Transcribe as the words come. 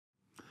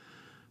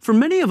For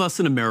many of us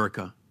in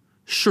America,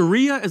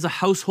 Sharia is a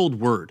household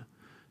word,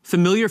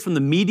 familiar from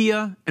the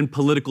media and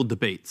political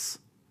debates.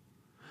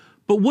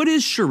 But what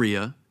is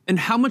Sharia, and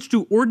how much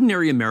do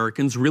ordinary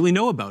Americans really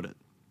know about it?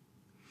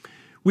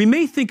 We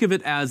may think of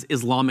it as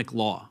Islamic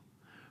law,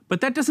 but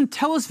that doesn't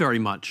tell us very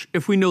much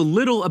if we know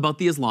little about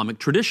the Islamic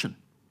tradition.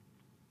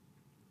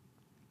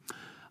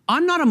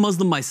 I'm not a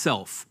Muslim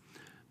myself,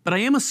 but I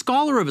am a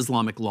scholar of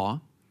Islamic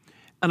law,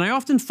 and I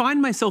often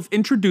find myself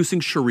introducing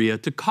Sharia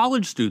to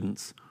college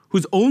students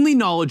whose only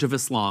knowledge of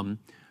Islam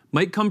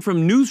might come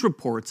from news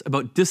reports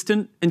about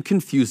distant and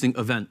confusing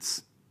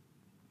events.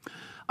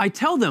 I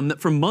tell them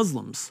that for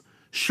Muslims,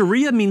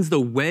 Sharia means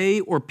the way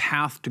or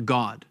path to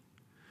God.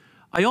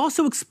 I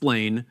also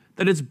explain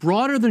that it's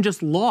broader than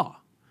just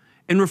law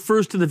and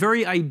refers to the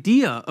very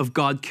idea of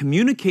God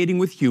communicating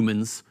with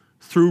humans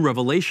through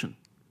revelation.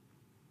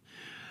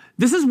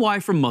 This is why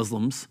for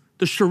Muslims,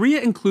 the Sharia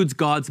includes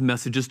God's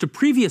messages to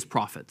previous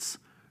prophets,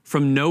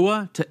 from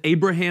Noah to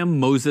Abraham,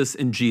 Moses,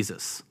 and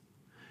Jesus.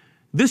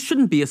 This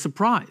shouldn't be a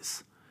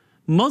surprise.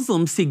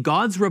 Muslims see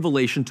God's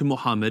revelation to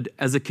Muhammad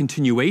as a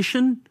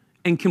continuation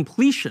and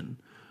completion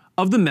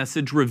of the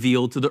message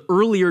revealed to the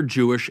earlier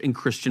Jewish and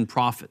Christian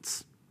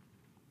prophets.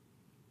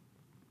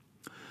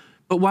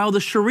 But while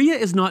the Sharia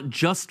is not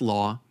just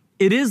law,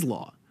 it is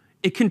law.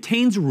 It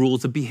contains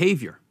rules of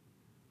behavior.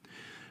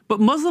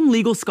 But Muslim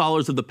legal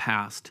scholars of the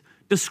past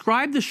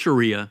describe the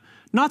Sharia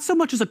not so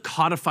much as a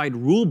codified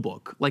rule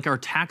book like our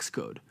tax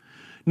code,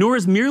 nor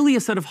as merely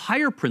a set of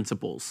higher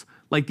principles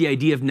like the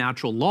idea of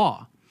natural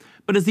law,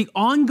 but as the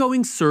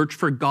ongoing search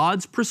for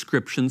God's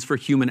prescriptions for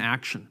human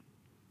action.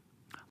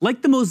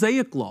 Like the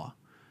Mosaic Law,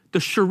 the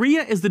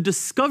Sharia is the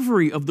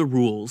discovery of the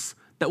rules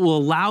that will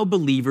allow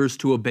believers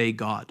to obey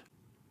God.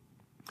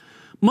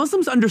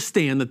 Muslims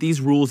understand that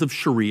these rules of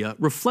Sharia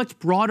reflect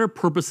broader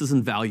purposes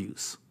and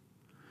values.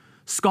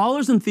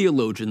 Scholars and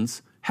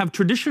theologians have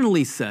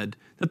traditionally said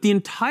that the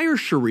entire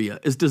Sharia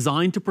is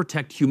designed to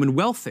protect human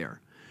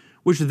welfare,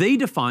 which they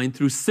define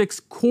through 6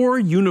 core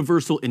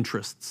universal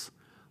interests: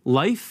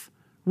 life,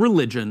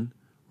 religion,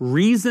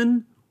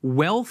 reason,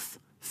 wealth,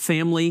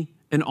 family,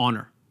 and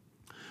honor.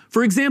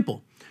 For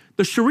example,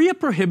 the Sharia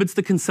prohibits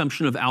the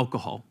consumption of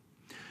alcohol,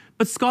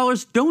 but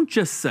scholars don't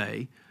just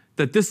say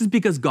that this is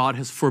because God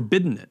has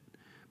forbidden it,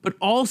 but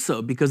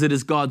also because it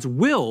is God's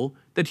will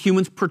that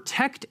humans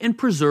protect and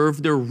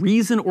preserve their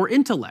reason or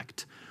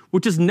intellect,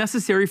 which is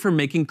necessary for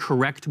making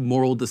correct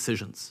moral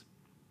decisions.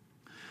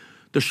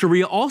 The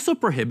Sharia also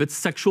prohibits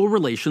sexual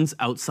relations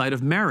outside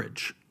of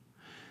marriage.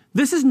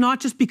 This is not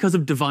just because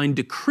of divine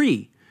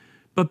decree,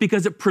 but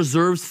because it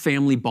preserves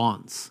family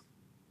bonds.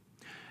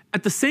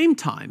 At the same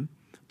time,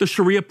 the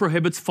Sharia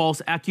prohibits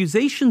false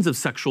accusations of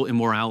sexual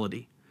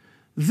immorality.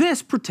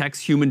 This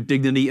protects human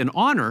dignity and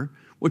honor,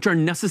 which are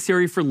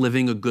necessary for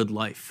living a good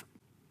life.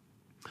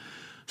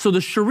 So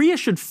the Sharia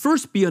should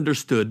first be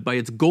understood by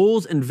its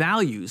goals and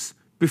values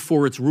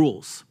before its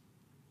rules.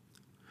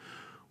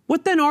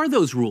 What then are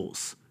those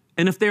rules?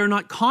 And if they are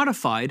not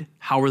codified,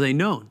 how are they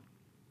known?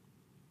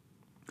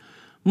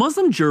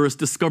 Muslim jurists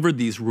discovered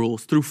these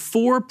rules through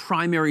 4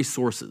 primary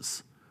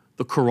sources: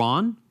 the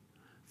Quran,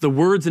 the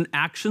words and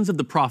actions of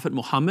the Prophet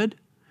Muhammad,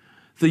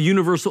 the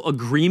universal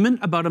agreement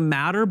about a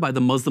matter by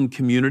the Muslim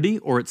community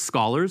or its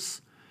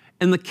scholars,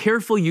 and the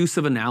careful use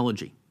of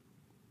analogy.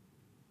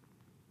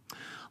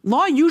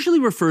 Law usually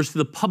refers to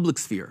the public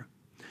sphere,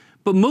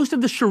 but most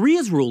of the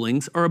Sharia's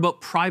rulings are about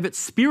private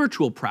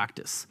spiritual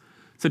practice,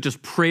 such as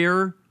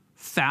prayer,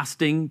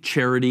 fasting,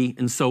 charity,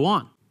 and so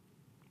on.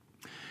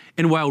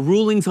 And while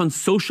rulings on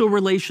social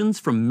relations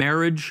from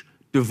marriage,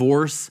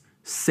 divorce,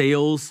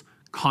 sales,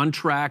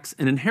 contracts,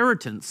 and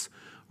inheritance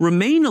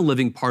remain a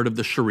living part of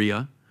the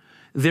Sharia,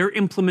 their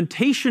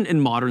implementation in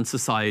modern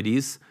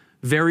societies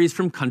varies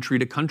from country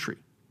to country.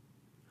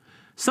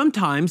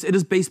 Sometimes it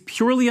is based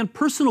purely on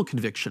personal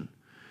conviction,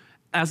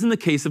 as in the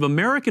case of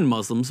American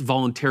Muslims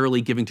voluntarily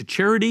giving to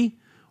charity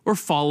or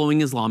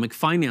following Islamic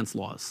finance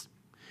laws.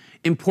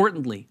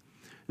 Importantly,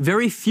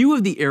 very few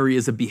of the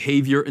areas of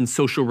behavior and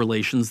social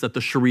relations that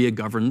the Sharia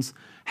governs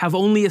have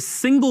only a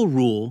single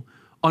rule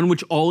on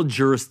which all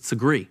jurists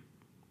agree.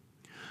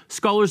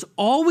 Scholars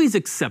always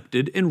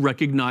accepted and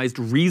recognized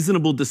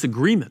reasonable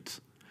disagreement,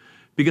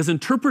 because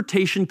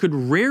interpretation could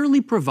rarely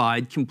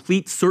provide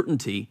complete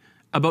certainty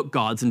about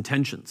God's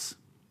intentions.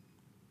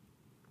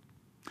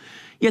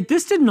 Yet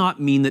this did not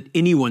mean that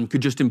anyone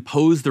could just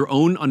impose their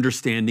own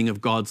understanding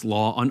of God's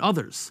law on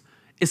others,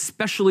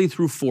 especially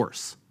through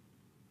force.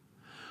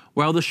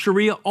 While the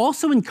Sharia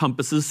also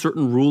encompasses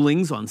certain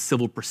rulings on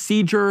civil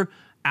procedure,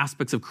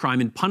 aspects of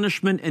crime and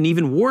punishment, and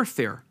even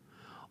warfare,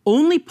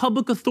 only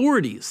public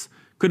authorities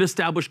could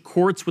establish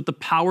courts with the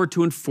power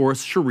to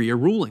enforce Sharia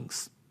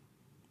rulings.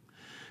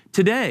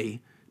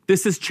 Today,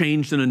 this has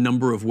changed in a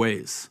number of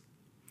ways.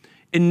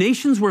 In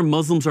nations where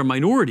Muslims are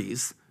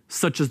minorities,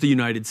 such as the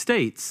United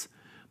States,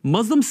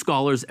 Muslim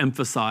scholars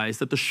emphasize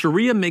that the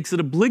Sharia makes it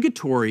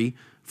obligatory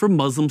for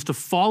Muslims to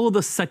follow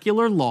the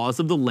secular laws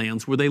of the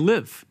lands where they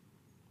live.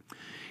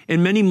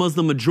 In many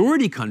Muslim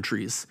majority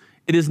countries,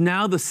 it is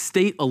now the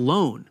state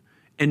alone,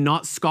 and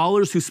not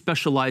scholars who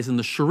specialize in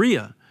the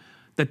Sharia,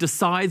 that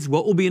decides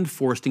what will be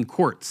enforced in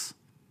courts.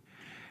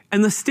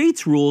 And the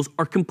state's rules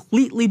are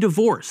completely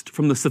divorced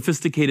from the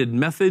sophisticated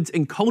methods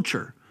and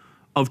culture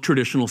of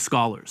traditional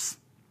scholars.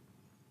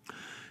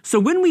 So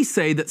when we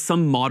say that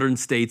some modern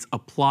states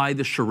apply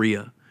the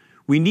Sharia,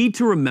 we need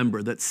to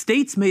remember that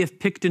states may have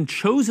picked and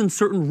chosen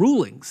certain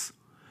rulings,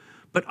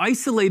 but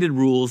isolated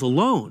rules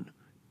alone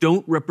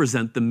don't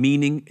represent the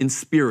meaning and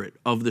spirit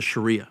of the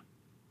Sharia.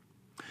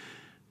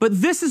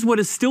 But this is what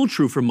is still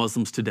true for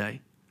Muslims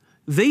today.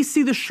 They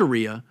see the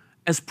Sharia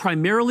as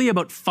primarily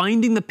about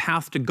finding the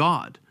path to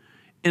God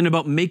and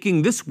about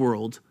making this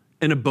world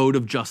an abode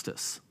of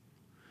justice.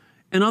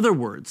 In other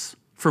words,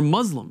 for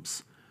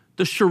Muslims,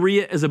 the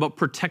Sharia is about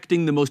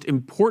protecting the most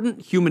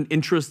important human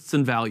interests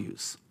and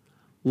values: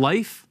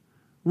 life,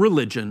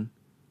 religion,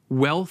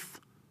 wealth,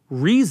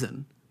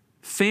 reason,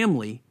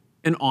 family,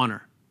 and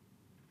honor.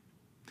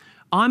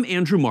 I'm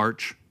Andrew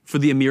March for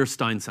the Amir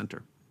Stein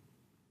Center.